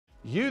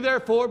You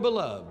therefore,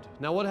 beloved.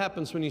 Now what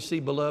happens when you see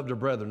beloved or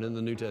brethren in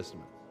the New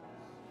Testament?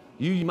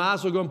 You might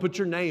as well go and put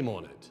your name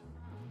on it,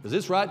 because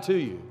it's right to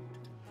you.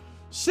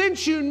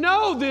 Since you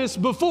know this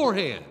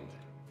beforehand.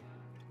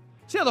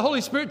 See how the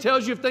Holy Spirit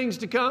tells you of things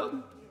to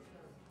come?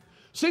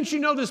 Since you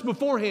know this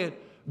beforehand,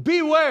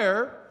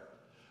 beware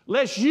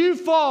lest you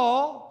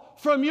fall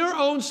from your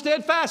own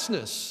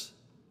steadfastness.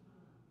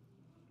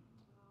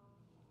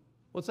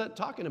 What's that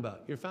talking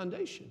about? Your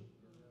foundation.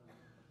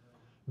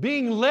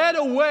 Being led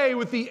away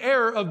with the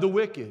error of the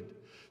wicked.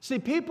 See,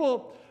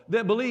 people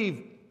that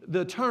believe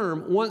the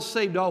term once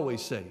saved,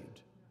 always saved.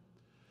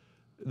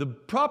 The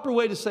proper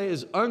way to say it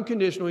is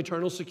unconditional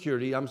eternal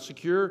security. I'm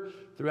secure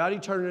throughout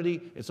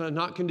eternity. It's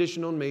not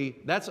conditioned on me.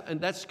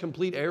 That's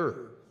complete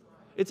error.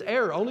 It's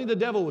error. Only the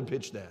devil would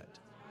pitch that.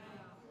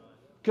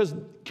 Because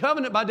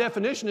covenant by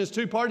definition is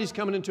two parties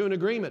coming into an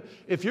agreement.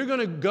 If you're going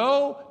to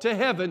go to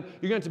heaven,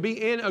 you're going to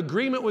be in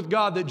agreement with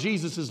God that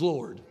Jesus is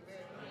Lord.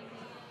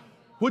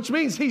 Which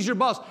means He's your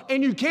boss.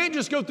 And you can't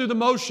just go through the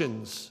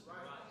motions.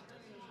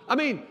 I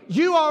mean,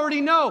 you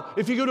already know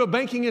if you go to a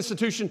banking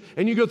institution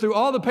and you go through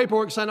all the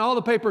paperwork, sign all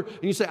the paper,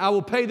 and you say, I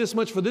will pay this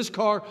much for this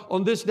car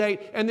on this date,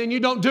 and then you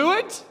don't do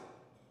it,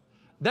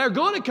 they're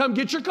going to come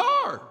get your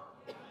car.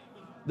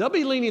 They'll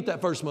be lenient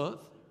that first month.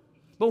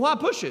 But why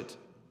push it?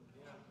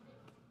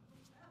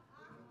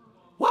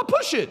 Why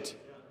push it?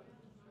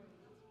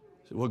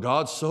 Well,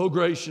 God's so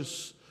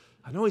gracious.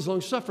 I know He's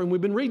long-suffering.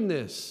 We've been reading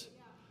this.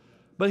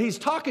 But He's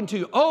talking to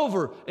you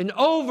over and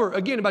over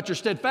again about your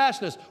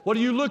steadfastness. What are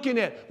you looking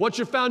at? What's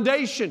your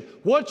foundation?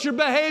 What's your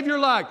behavior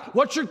like?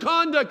 What's your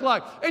conduct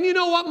like? And you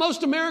know what?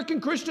 Most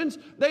American Christians,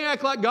 they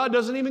act like God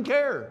doesn't even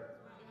care.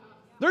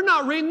 They're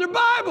not reading their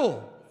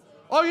Bible.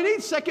 All you need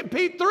is 2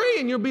 Peter 3,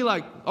 and you'll be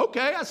like,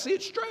 okay, I see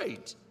it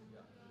straight.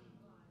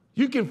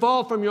 You can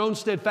fall from your own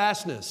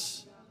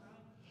steadfastness.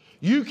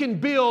 You can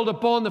build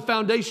upon the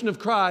foundation of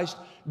Christ,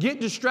 get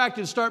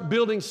distracted, start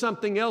building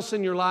something else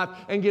in your life,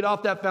 and get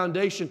off that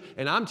foundation.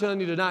 And I'm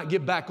telling you tonight,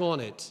 get back on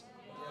it.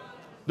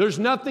 There's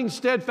nothing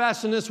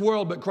steadfast in this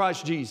world but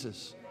Christ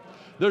Jesus.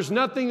 There's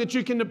nothing that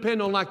you can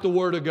depend on like the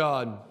Word of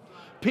God.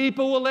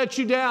 People will let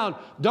you down.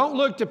 Don't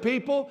look to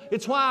people.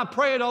 It's why I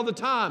pray it all the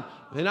time.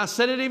 And I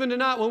said it even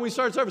tonight when we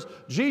started service.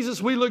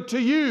 Jesus, we look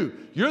to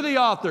you. You're the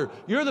author.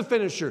 You're the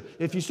finisher.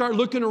 If you start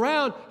looking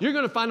around, you're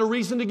going to find a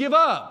reason to give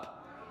up.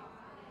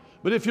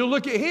 But if you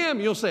look at Him,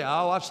 you'll say,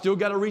 oh, I've still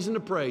got a reason to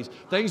praise.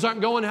 Things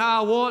aren't going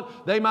how I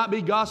want. They might be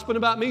gossiping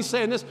about me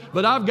saying this,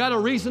 but I've got a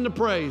reason to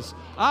praise.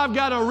 I've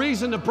got a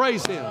reason to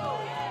praise Him.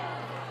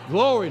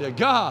 Glory to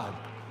God.